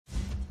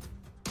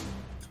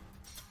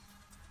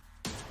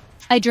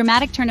A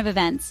dramatic turn of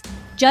events.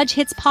 Judge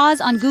hits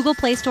pause on Google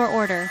Play Store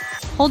order.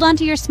 Hold on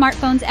to your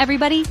smartphones,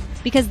 everybody,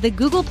 because the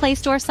Google Play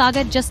Store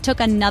saga just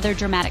took another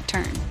dramatic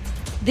turn.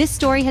 This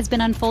story has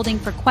been unfolding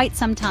for quite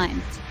some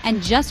time,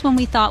 and just when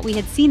we thought we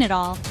had seen it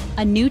all,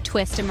 a new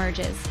twist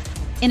emerges.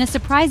 In a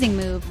surprising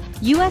move,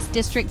 U.S.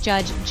 District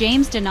Judge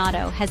James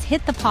Donato has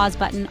hit the pause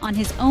button on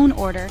his own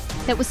order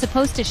that was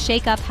supposed to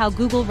shake up how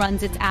Google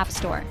runs its App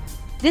Store.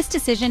 This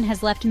decision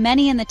has left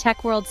many in the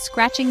tech world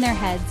scratching their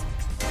heads,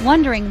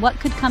 wondering what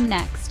could come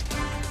next.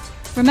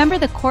 Remember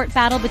the court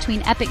battle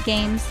between Epic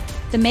Games,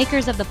 the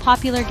makers of the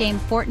popular game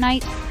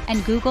Fortnite,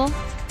 and Google?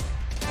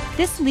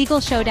 This legal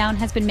showdown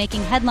has been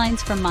making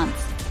headlines for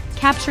months,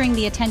 capturing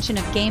the attention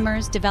of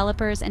gamers,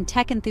 developers, and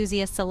tech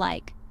enthusiasts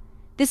alike.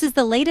 This is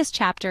the latest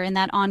chapter in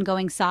that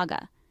ongoing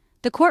saga.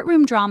 The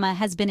courtroom drama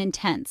has been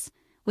intense,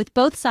 with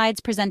both sides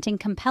presenting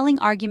compelling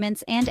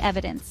arguments and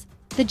evidence.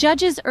 The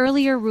judge's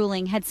earlier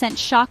ruling had sent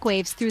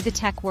shockwaves through the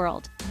tech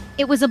world.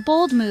 It was a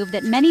bold move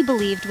that many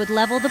believed would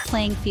level the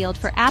playing field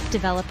for app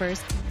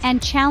developers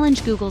and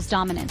challenge Google's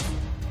dominance.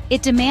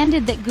 It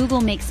demanded that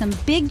Google make some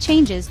big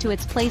changes to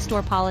its Play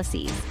Store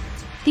policies.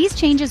 These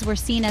changes were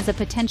seen as a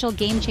potential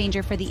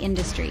game-changer for the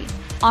industry,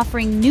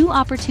 offering new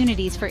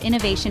opportunities for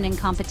innovation and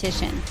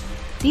competition.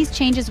 These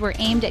changes were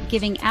aimed at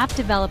giving app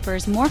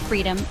developers more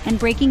freedom and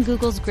breaking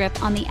Google's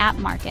grip on the app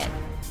market.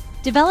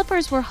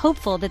 Developers were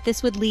hopeful that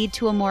this would lead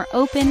to a more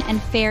open and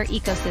fair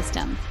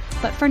ecosystem,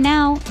 but for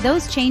now,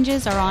 those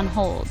changes are on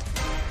hold.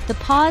 The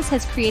pause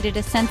has created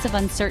a sense of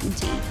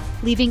uncertainty,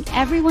 leaving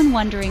everyone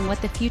wondering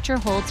what the future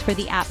holds for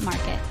the app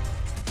market.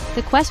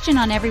 The question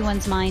on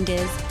everyone's mind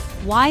is,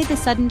 why the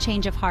sudden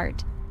change of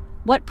heart?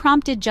 What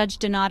prompted Judge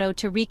Donato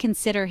to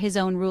reconsider his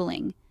own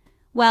ruling?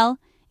 Well,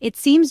 it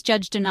seems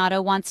Judge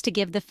Donato wants to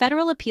give the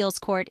Federal Appeals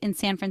Court in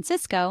San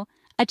Francisco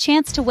a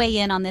chance to weigh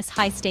in on this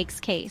high-stakes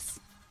case.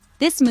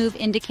 This move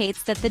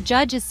indicates that the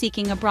judge is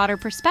seeking a broader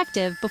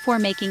perspective before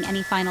making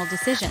any final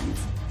decisions.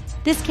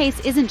 This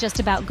case isn't just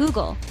about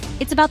Google,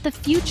 it's about the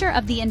future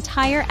of the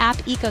entire app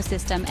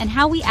ecosystem and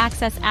how we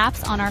access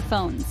apps on our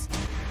phones.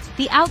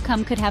 The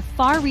outcome could have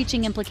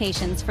far-reaching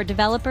implications for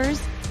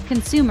developers,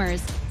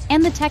 consumers,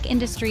 and the tech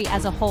industry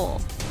as a whole.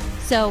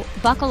 So,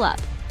 buckle up,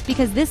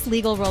 because this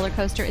legal roller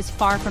coaster is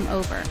far from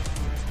over.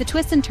 The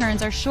twists and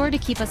turns are sure to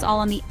keep us all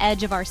on the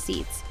edge of our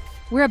seats.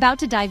 We're about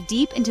to dive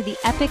deep into the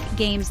Epic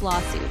Games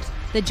lawsuit,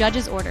 the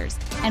judge's orders,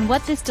 and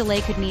what this delay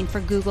could mean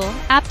for Google,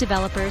 app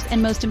developers,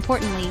 and most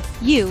importantly,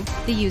 you,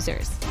 the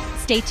users.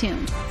 Stay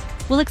tuned.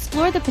 We'll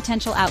explore the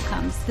potential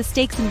outcomes, the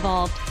stakes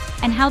involved,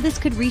 and how this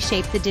could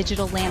reshape the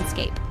digital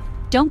landscape.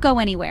 Don't go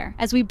anywhere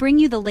as we bring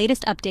you the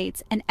latest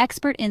updates and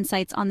expert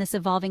insights on this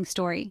evolving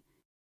story.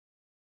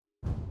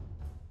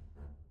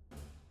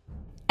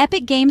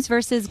 Epic Games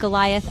vs.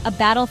 Goliath, a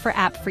battle for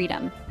app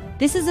freedom.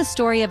 This is a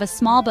story of a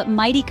small but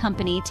mighty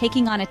company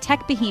taking on a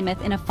tech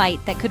behemoth in a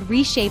fight that could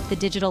reshape the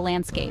digital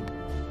landscape.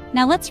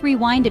 Now let's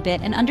rewind a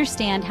bit and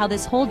understand how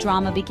this whole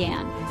drama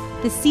began.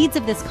 The seeds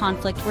of this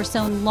conflict were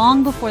sown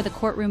long before the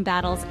courtroom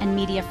battles and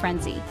media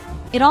frenzy.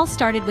 It all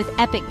started with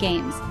Epic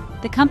Games,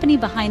 the company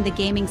behind the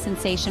gaming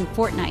sensation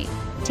Fortnite,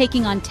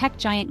 taking on tech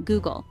giant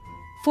Google.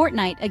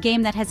 Fortnite, a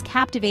game that has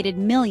captivated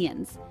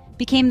millions,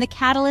 became the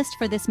catalyst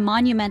for this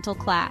monumental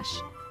clash.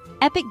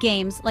 Epic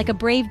Games, like a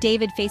brave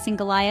David facing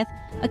Goliath,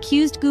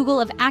 accused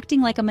Google of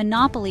acting like a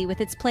monopoly with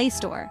its Play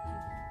Store.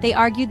 They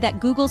argued that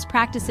Google's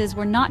practices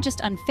were not just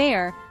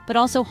unfair, but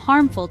also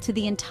harmful to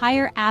the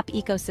entire app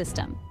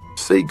ecosystem.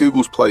 See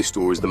Google's Play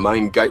Store as the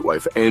main gateway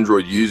for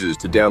Android users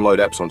to download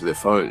apps onto their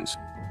phones.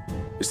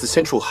 It's the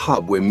central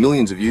hub where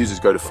millions of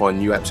users go to find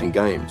new apps and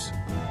games.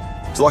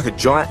 It's like a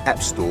giant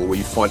app store where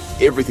you find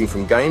everything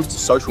from games to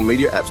social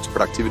media apps to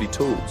productivity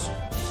tools.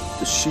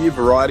 The sheer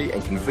variety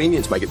and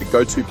convenience make it the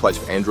go-to place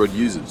for Android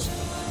users.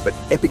 But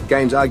Epic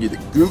Games argue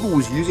that Google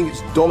was using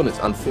its dominance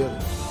unfairly.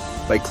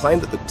 They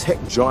claimed that the tech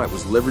giant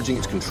was leveraging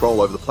its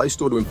control over the Play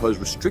Store to impose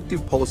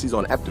restrictive policies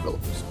on app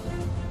developers.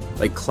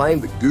 They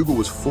claimed that Google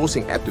was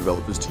forcing app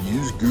developers to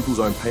use Google's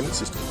own payment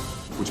system,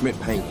 which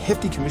meant paying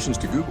hefty commissions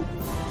to Google.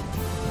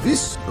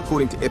 This,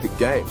 according to Epic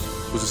Games,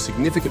 was a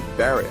significant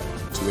barrier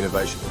to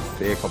innovation and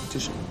fair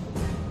competition.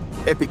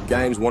 Epic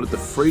Games wanted the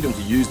freedom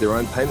to use their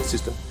own payment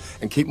system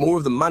and keep more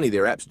of the money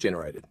their apps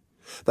generated.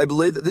 They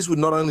believed that this would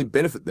not only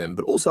benefit them,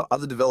 but also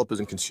other developers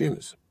and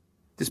consumers.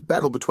 This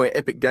battle between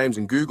Epic Games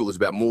and Google is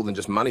about more than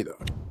just money, though.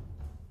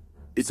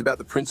 It's about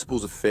the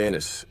principles of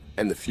fairness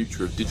and the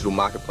future of digital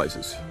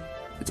marketplaces.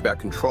 It's about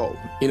control,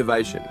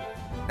 innovation,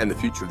 and the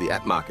future of the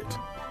app market.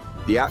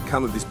 The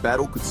outcome of this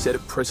battle could set a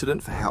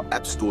precedent for how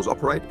app stores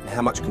operate and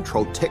how much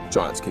control tech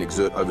giants can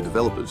exert over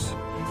developers.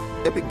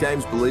 Epic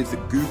Games believes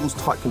that Google's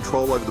tight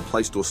control over the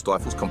Play Store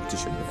stifles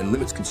competition and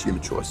limits consumer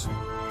choice.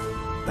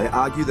 They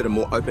argue that a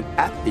more open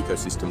app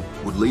ecosystem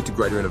would lead to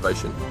greater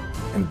innovation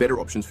and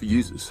better options for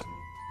users.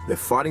 They're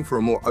fighting for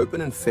a more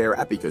open and fair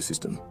app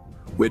ecosystem,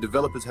 where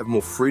developers have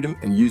more freedom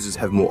and users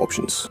have more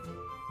options.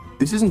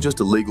 This isn't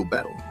just a legal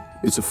battle,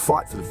 it's a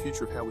fight for the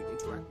future of how we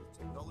interact with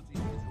technology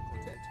and digital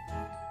content.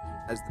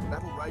 As the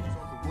battle rages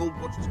on, the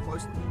world watches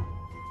closely.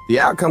 The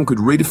outcome could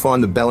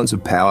redefine the balance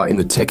of power in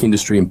the tech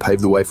industry and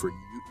pave the way for a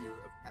new era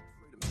of app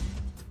freedom.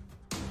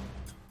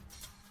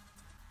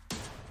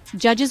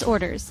 Judge's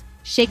orders,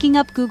 shaking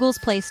up Google's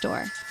Play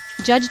Store.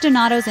 Judge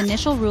Donato's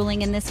initial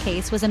ruling in this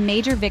case was a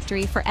major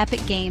victory for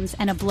Epic Games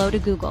and a blow to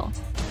Google.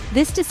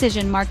 This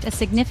decision marked a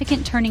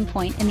significant turning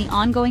point in the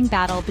ongoing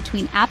battle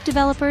between app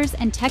developers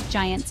and tech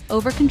giants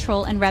over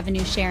control and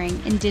revenue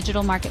sharing in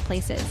digital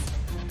marketplaces.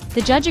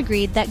 The judge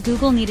agreed that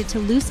Google needed to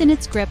loosen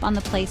its grip on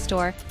the Play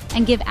Store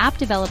and give app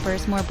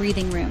developers more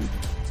breathing room.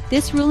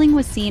 This ruling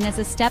was seen as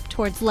a step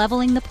towards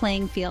leveling the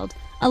playing field,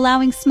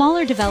 allowing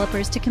smaller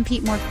developers to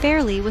compete more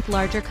fairly with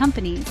larger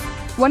companies.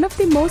 One of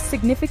the most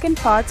significant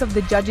parts of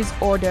the judge's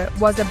order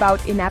was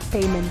about in-app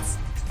payments.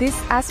 This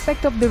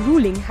aspect of the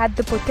ruling had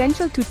the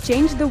potential to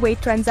change the way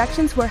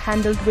transactions were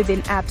handled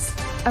within apps,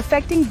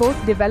 affecting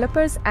both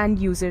developers and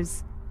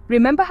users.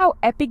 Remember how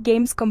Epic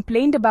Games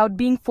complained about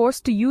being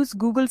forced to use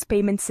Google's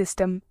payment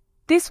system?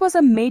 This was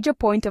a major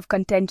point of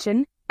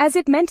contention, as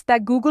it meant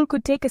that Google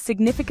could take a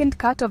significant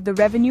cut of the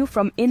revenue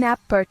from in-app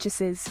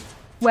purchases.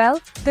 Well,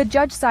 the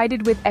judge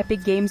sided with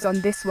Epic Games on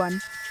this one.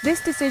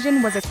 This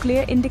decision was a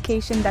clear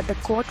indication that the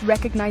court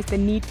recognized the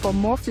need for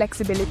more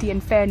flexibility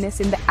and fairness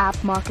in the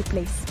app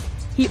marketplace.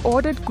 He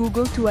ordered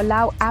Google to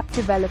allow app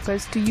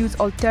developers to use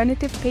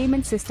alternative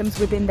payment systems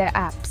within their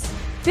apps.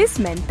 This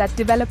meant that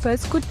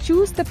developers could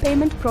choose the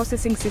payment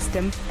processing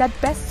system that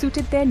best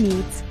suited their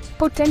needs,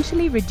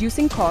 potentially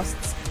reducing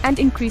costs and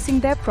increasing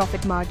their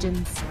profit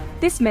margins.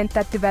 This meant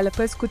that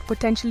developers could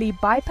potentially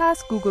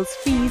bypass Google's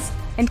fees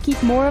and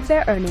keep more of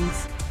their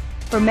earnings.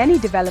 For many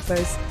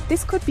developers,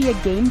 this could be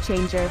a game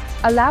changer,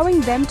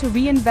 allowing them to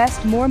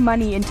reinvest more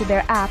money into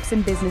their apps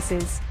and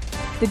businesses.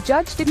 The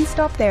judge didn't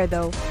stop there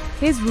though.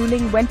 His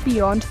ruling went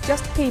beyond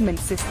just payment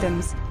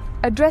systems,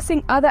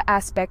 addressing other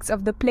aspects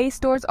of the Play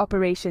Store's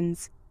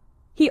operations.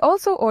 He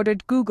also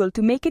ordered Google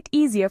to make it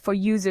easier for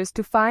users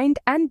to find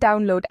and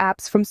download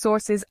apps from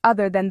sources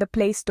other than the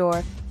Play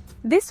Store.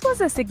 This was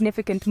a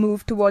significant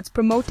move towards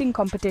promoting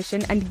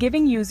competition and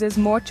giving users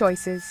more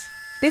choices.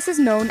 This is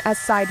known as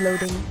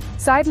sideloading.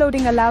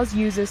 Sideloading allows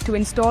users to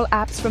install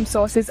apps from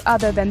sources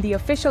other than the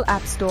official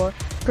App Store,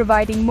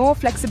 providing more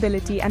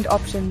flexibility and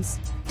options.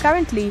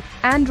 Currently,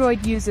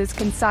 Android users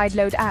can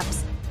sideload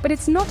apps, but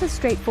it's not as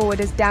straightforward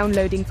as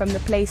downloading from the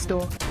Play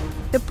Store.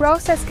 The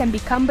process can be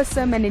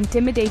cumbersome and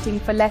intimidating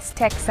for less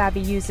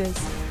tech-savvy users.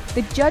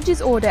 The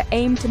judge's order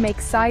aimed to make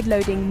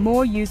sideloading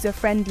more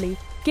user-friendly,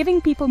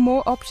 giving people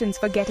more options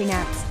for getting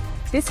apps.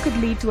 This could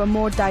lead to a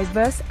more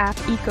diverse app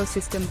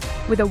ecosystem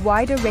with a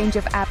wider range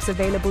of apps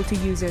available to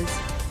users.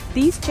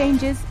 These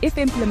changes, if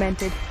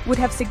implemented, would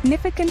have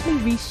significantly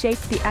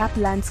reshaped the app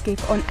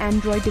landscape on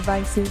Android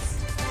devices.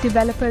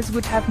 Developers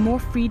would have more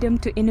freedom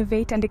to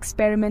innovate and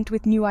experiment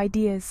with new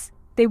ideas.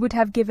 They would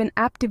have given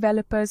app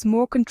developers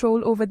more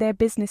control over their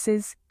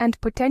businesses and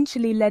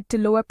potentially led to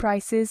lower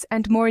prices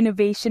and more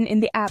innovation in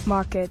the app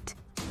market.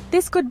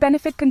 This could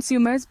benefit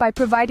consumers by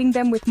providing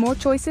them with more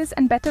choices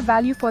and better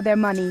value for their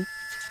money.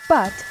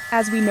 But,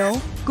 as we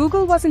know,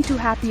 Google wasn't too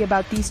happy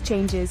about these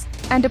changes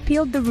and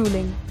appealed the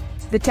ruling.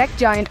 The tech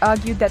giant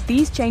argued that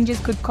these changes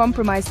could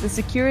compromise the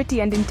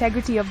security and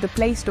integrity of the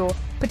Play Store,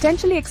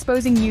 potentially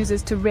exposing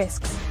users to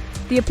risks.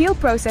 The appeal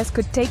process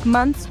could take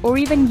months or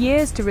even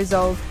years to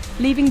resolve,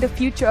 leaving the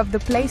future of the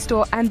Play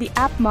Store and the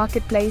app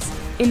marketplace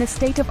in a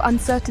state of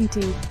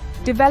uncertainty.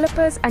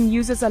 Developers and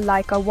users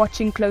alike are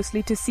watching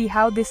closely to see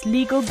how this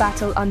legal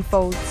battle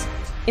unfolds.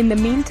 In the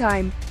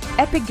meantime,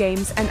 Epic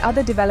Games and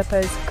other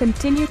developers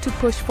continue to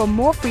push for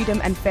more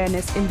freedom and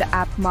fairness in the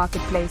app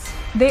marketplace.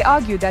 They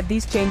argue that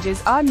these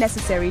changes are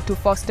necessary to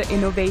foster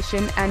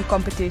innovation and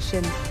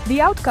competition. The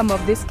outcome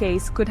of this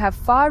case could have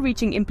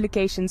far-reaching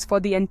implications for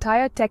the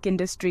entire tech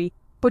industry,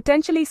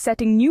 potentially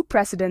setting new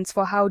precedents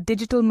for how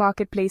digital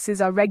marketplaces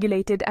are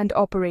regulated and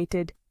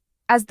operated.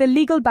 As the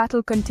legal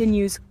battle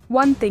continues,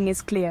 one thing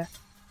is clear: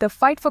 the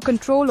fight for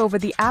control over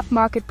the app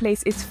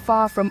marketplace is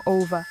far from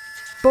over.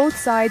 Both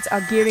sides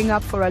are gearing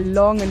up for a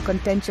long and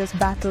contentious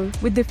battle,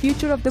 with the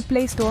future of the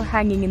Play Store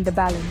hanging in the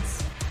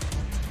balance.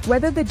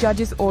 Whether the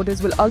judge's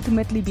orders will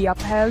ultimately be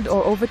upheld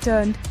or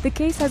overturned, the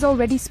case has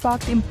already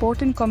sparked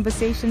important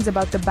conversations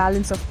about the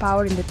balance of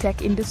power in the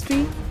tech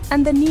industry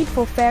and the need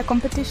for fair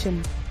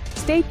competition.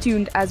 Stay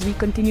tuned as we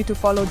continue to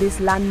follow this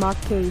landmark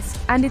case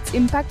and its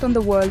impact on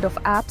the world of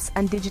apps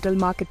and digital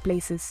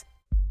marketplaces.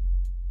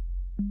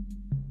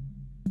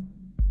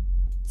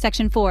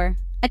 Section 4.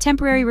 A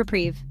temporary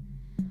reprieve.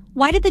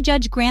 Why did the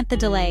judge grant the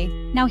delay?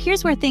 Now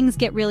here's where things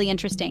get really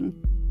interesting.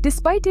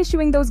 Despite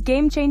issuing those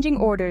game-changing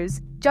orders,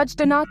 Judge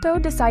Donato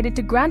decided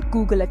to grant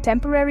Google a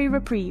temporary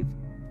reprieve.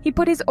 He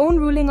put his own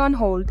ruling on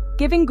hold,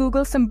 giving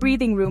Google some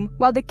breathing room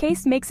while the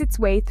case makes its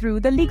way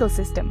through the legal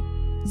system.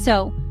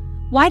 So,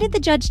 why did the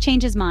judge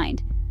change his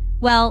mind?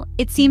 Well,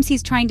 it seems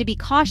he's trying to be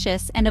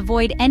cautious and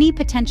avoid any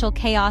potential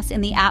chaos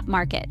in the app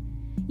market.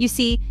 You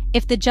see,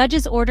 if the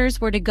judge's orders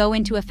were to go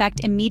into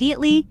effect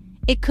immediately,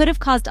 it could have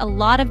caused a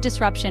lot of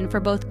disruption for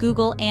both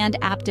Google and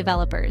app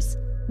developers.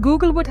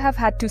 Google would have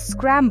had to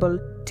scramble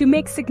to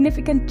make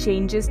significant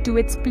changes to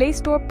its Play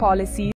Store policies